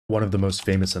One of the most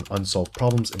famous and unsolved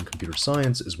problems in computer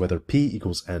science is whether P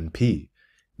equals NP.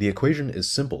 The equation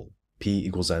is simple, P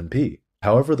equals NP.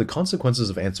 However, the consequences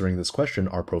of answering this question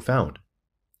are profound.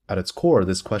 At its core,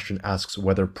 this question asks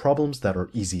whether problems that are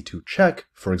easy to check,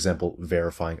 for example,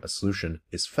 verifying a solution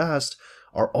is fast,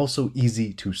 are also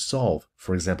easy to solve,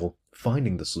 for example,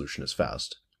 finding the solution is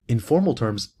fast. In formal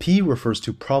terms, P refers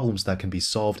to problems that can be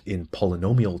solved in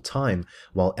polynomial time,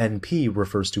 while NP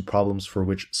refers to problems for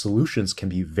which solutions can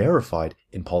be verified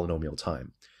in polynomial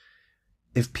time.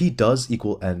 If P does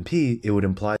equal NP, it would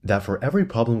imply that for every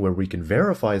problem where we can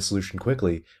verify a solution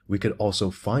quickly, we could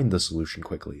also find the solution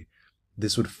quickly.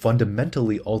 This would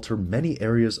fundamentally alter many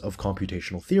areas of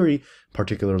computational theory,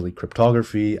 particularly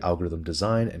cryptography, algorithm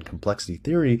design, and complexity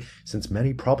theory, since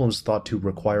many problems thought to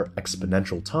require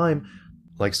exponential time,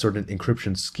 like certain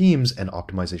encryption schemes and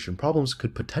optimization problems,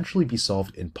 could potentially be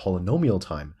solved in polynomial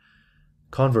time.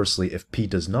 Conversely, if P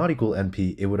does not equal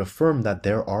NP, it would affirm that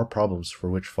there are problems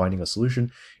for which finding a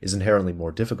solution is inherently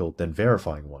more difficult than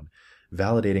verifying one,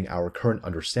 validating our current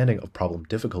understanding of problem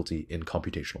difficulty in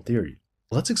computational theory.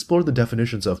 Let's explore the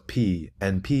definitions of P,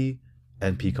 NP,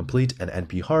 np-complete, and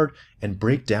np-hard, and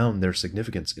break down their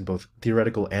significance in both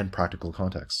theoretical and practical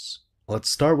contexts. Let's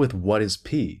start with what is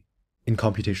P. In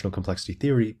computational complexity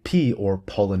theory, P, or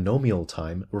polynomial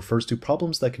time, refers to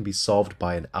problems that can be solved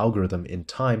by an algorithm in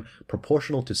time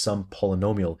proportional to some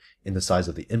polynomial in the size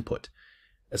of the input.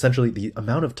 Essentially, the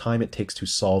amount of time it takes to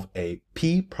solve a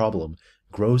P problem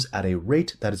grows at a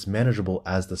rate that is manageable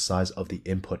as the size of the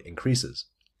input increases.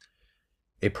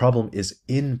 A problem is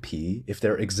in P if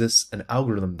there exists an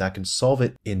algorithm that can solve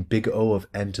it in big O of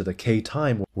n to the k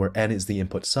time, where n is the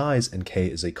input size and k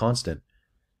is a constant.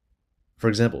 For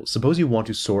example, suppose you want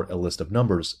to sort a list of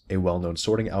numbers. A well-known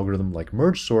sorting algorithm like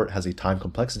merge sort has a time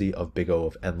complexity of big O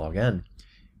of n log n,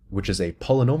 which is a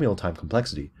polynomial time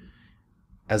complexity.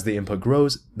 As the input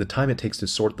grows, the time it takes to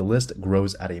sort the list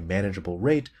grows at a manageable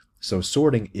rate, so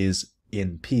sorting is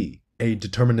in P. A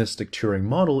deterministic Turing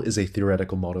model is a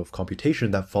theoretical model of computation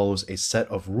that follows a set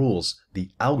of rules, the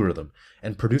algorithm,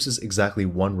 and produces exactly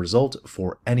one result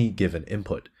for any given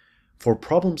input. For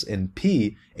problems in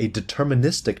P, a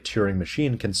deterministic Turing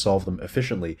machine can solve them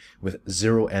efficiently with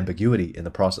zero ambiguity in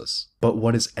the process. But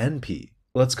what is NP?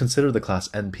 Let's consider the class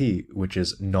NP, which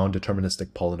is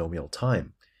non-deterministic polynomial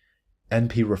time.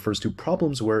 NP refers to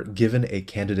problems where, given a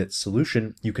candidate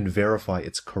solution, you can verify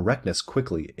its correctness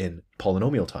quickly in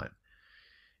polynomial time.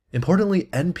 Importantly,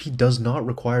 NP does not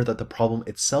require that the problem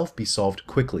itself be solved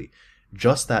quickly,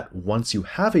 just that once you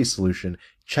have a solution,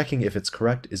 checking if it's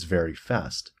correct is very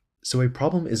fast. So a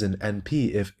problem is in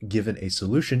NP if, given a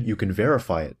solution, you can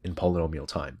verify it in polynomial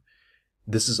time.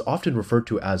 This is often referred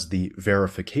to as the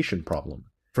verification problem.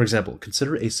 For example,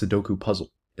 consider a Sudoku puzzle.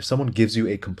 If someone gives you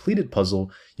a completed puzzle,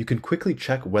 you can quickly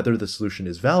check whether the solution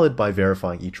is valid by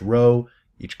verifying each row,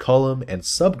 each column, and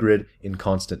subgrid in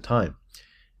constant time.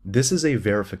 This is a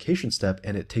verification step,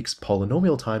 and it takes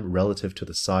polynomial time relative to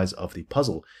the size of the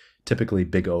puzzle, typically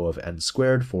big O of n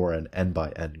squared for an n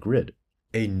by n grid.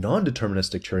 A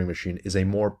non-deterministic Turing machine is a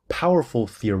more powerful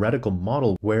theoretical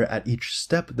model where at each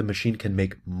step the machine can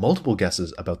make multiple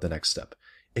guesses about the next step.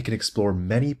 It can explore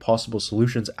many possible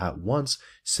solutions at once,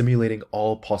 simulating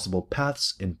all possible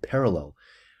paths in parallel.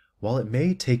 While it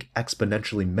may take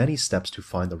exponentially many steps to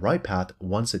find the right path,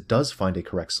 once it does find a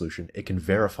correct solution, it can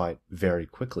verify it very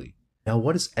quickly. Now,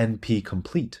 what is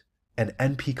np-complete? An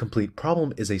np-complete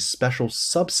problem is a special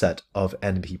subset of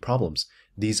NP problems.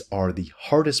 These are the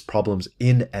hardest problems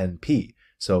in NP.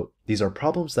 So these are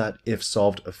problems that, if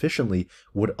solved efficiently,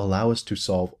 would allow us to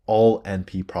solve all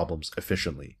NP problems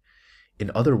efficiently.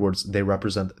 In other words, they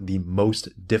represent the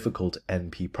most difficult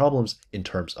NP problems in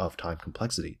terms of time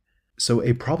complexity. So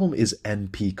a problem is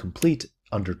NP-complete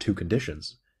under two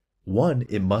conditions. One,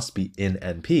 it must be in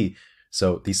NP,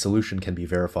 so the solution can be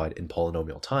verified in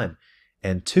polynomial time.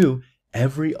 And two,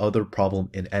 every other problem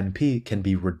in NP can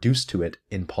be reduced to it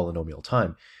in polynomial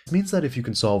time. This means that if you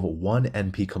can solve one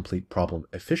NP-complete problem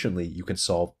efficiently, you can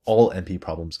solve all NP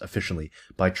problems efficiently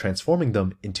by transforming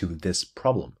them into this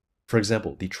problem. For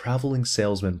example, the traveling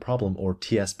salesman problem, or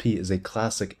TSP, is a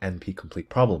classic NP-complete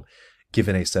problem.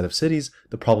 Given a set of cities,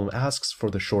 the problem asks for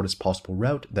the shortest possible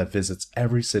route that visits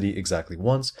every city exactly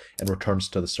once and returns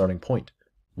to the starting point.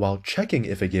 While checking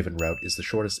if a given route is the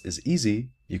shortest is easy,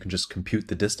 you can just compute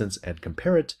the distance and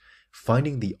compare it,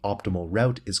 finding the optimal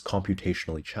route is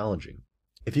computationally challenging.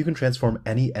 If you can transform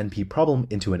any NP problem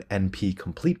into an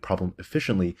NP-complete problem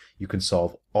efficiently, you can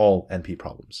solve all NP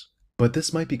problems. But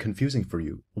this might be confusing for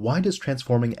you. Why does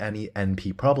transforming any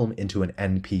NP problem into an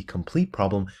NP-complete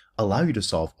problem allow you to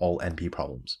solve all NP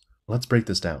problems? Let's break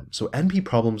this down. So NP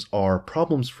problems are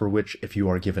problems for which, if you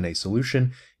are given a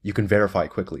solution, you can verify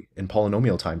quickly, in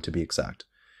polynomial time to be exact.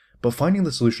 But finding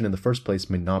the solution in the first place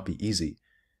may not be easy.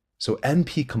 So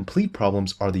NP-complete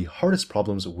problems are the hardest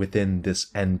problems within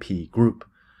this NP group.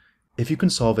 If you can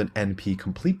solve an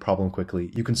NP-complete problem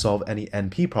quickly, you can solve any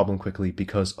NP problem quickly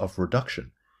because of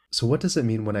reduction. So what does it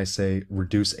mean when I say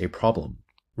reduce a problem?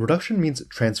 Reduction means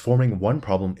transforming one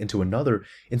problem into another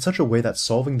in such a way that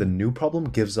solving the new problem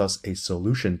gives us a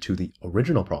solution to the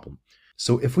original problem.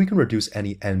 So if we can reduce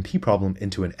any NP problem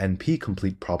into an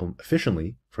NP-complete problem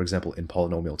efficiently, for example in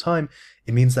polynomial time,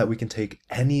 it means that we can take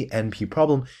any NP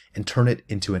problem and turn it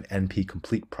into an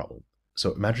NP-complete problem.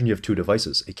 So imagine you have two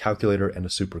devices, a calculator and a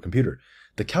supercomputer.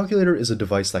 The calculator is a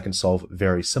device that can solve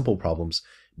very simple problems,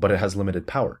 but it has limited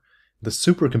power. The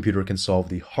supercomputer can solve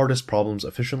the hardest problems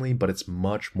efficiently, but it's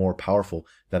much more powerful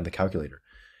than the calculator.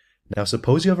 Now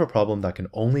suppose you have a problem that can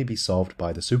only be solved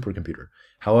by the supercomputer.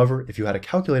 However, if you had a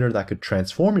calculator that could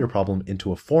transform your problem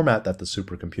into a format that the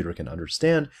supercomputer can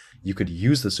understand, you could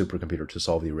use the supercomputer to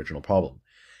solve the original problem.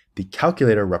 The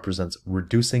calculator represents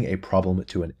reducing a problem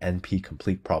to an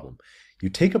NP-complete problem. You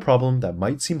take a problem that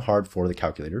might seem hard for the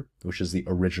calculator, which is the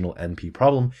original NP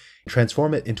problem, and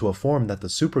transform it into a form that the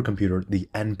supercomputer, the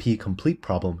NP-complete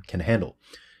problem, can handle.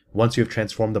 Once you have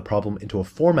transformed the problem into a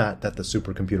format that the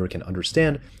supercomputer can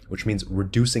understand, which means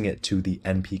reducing it to the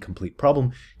NP-complete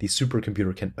problem, the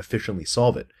supercomputer can efficiently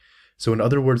solve it. So in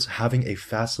other words, having a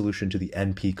fast solution to the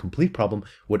NP-complete problem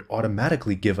would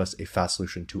automatically give us a fast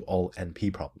solution to all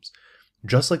NP problems.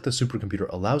 Just like the supercomputer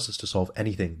allows us to solve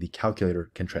anything the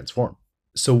calculator can transform.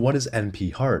 So what is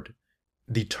NP-hard?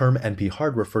 The term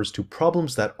NP-hard refers to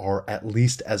problems that are at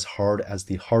least as hard as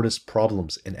the hardest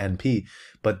problems in NP,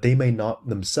 but they may not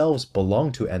themselves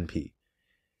belong to NP.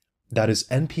 That is,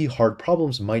 NP-hard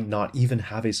problems might not even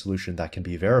have a solution that can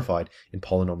be verified in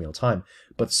polynomial time,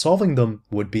 but solving them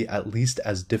would be at least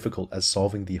as difficult as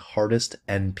solving the hardest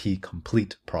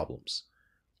NP-complete problems.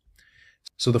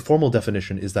 So the formal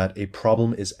definition is that a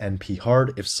problem is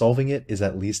NP-hard if solving it is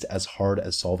at least as hard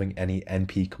as solving any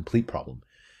NP-complete problem.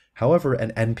 However,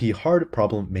 an NP-hard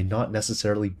problem may not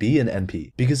necessarily be an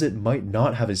NP because it might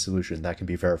not have a solution that can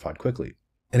be verified quickly.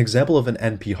 An example of an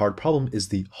NP-hard problem is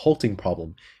the halting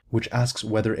problem, which asks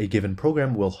whether a given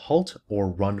program will halt or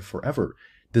run forever.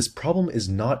 This problem is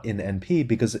not in NP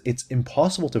because it's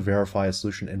impossible to verify a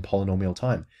solution in polynomial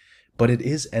time. But it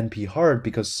is NP-hard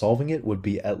because solving it would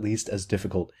be at least as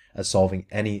difficult as solving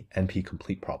any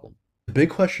NP-complete problem. The big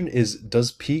question is,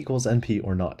 does P equals NP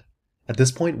or not? At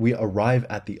this point, we arrive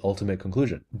at the ultimate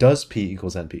conclusion. Does P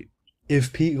equals NP?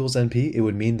 If P equals NP, it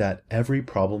would mean that every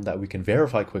problem that we can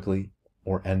verify quickly,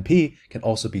 or NP, can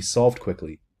also be solved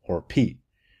quickly, or P.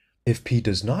 If P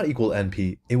does not equal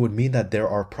NP, it would mean that there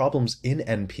are problems in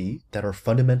NP that are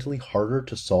fundamentally harder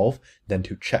to solve than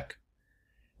to check.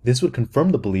 This would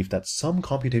confirm the belief that some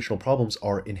computational problems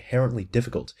are inherently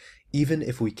difficult, even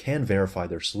if we can verify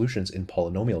their solutions in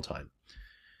polynomial time.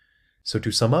 So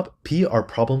to sum up, P are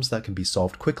problems that can be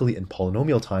solved quickly in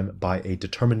polynomial time by a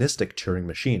deterministic Turing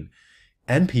machine.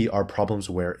 NP are problems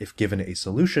where, if given a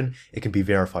solution, it can be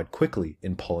verified quickly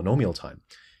in polynomial time.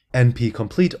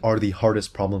 NP-complete are the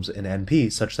hardest problems in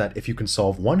NP, such that if you can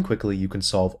solve one quickly, you can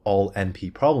solve all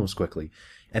NP problems quickly.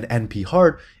 And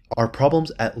NP-hard are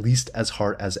problems at least as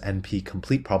hard as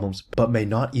NP-complete problems, but may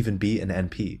not even be an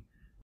NP.